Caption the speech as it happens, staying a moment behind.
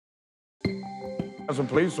As a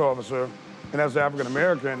police officer and as an African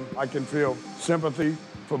American, I can feel sympathy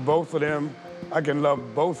for both of them. I can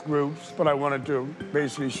love both groups, but I wanted to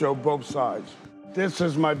basically show both sides. This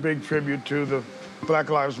is my big tribute to the Black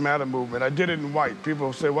Lives Matter movement. I did it in white.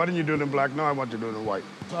 People say, why didn't you do it in black? No, I want to do it in white.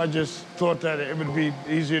 I just thought that it would be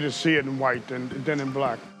easier to see it in white than in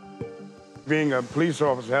black. Being a police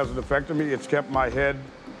officer hasn't affected me. It's kept my head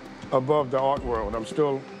above the art world. I'm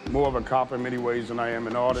still more of a cop in many ways than I am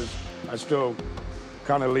an artist. I still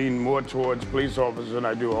kind of lean more towards police officers than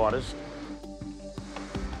I do artists.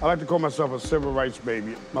 I like to call myself a civil rights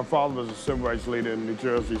baby. My father was a civil rights leader in New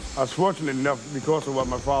Jersey. I was fortunate enough, because of what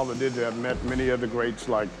my father did, to have met many other greats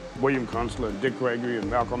like William Kunstler, and Dick Gregory, and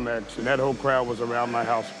Malcolm X. And that whole crowd was around my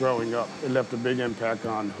house growing up. It left a big impact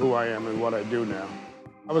on who I am and what I do now.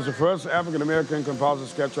 I was the first African-American composite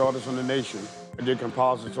sketch artist in the nation. I did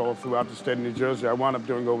composites all throughout the state of New Jersey. I wound up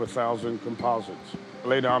doing over 1,000 composites.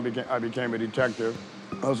 Later on, I became a detective.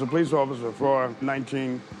 I was a police officer for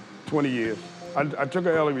 19, 20 years. I took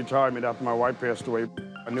an early retirement after my wife passed away.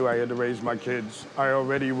 I knew I had to raise my kids. I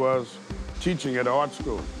already was teaching at art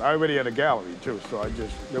school. I already had a gallery, too, so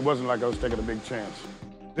it wasn't like I was taking a big chance.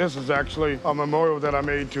 This is actually a memorial that I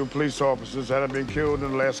made to police officers that have been killed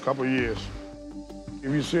in the last couple of years.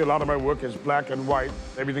 If you see, a lot of my work is black and white.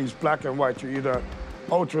 Everything's black and white. You're either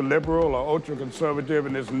ultra-liberal or ultra-conservative,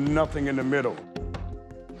 and there's nothing in the middle.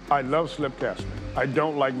 I love slip casting. I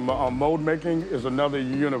don't like mold making. Is another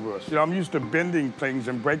universe. You know, I'm used to bending things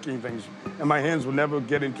and breaking things, and my hands will never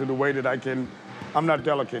get into the way that I can. I'm not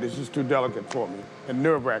delicate. It's just too delicate for me and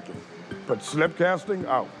nerve-wracking. But slip casting,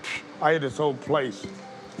 oh, I had this whole place.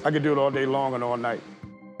 I could do it all day long and all night.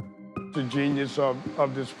 The genius of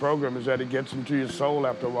this program is that it gets into your soul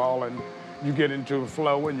after a while, and you get into a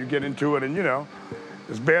flow and you get into it, and you know,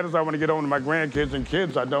 as bad as I want to get on to my grandkids and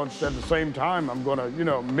kids, I don't, at the same time, I'm gonna, you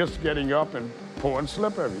know, miss getting up and pouring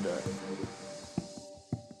slip every day.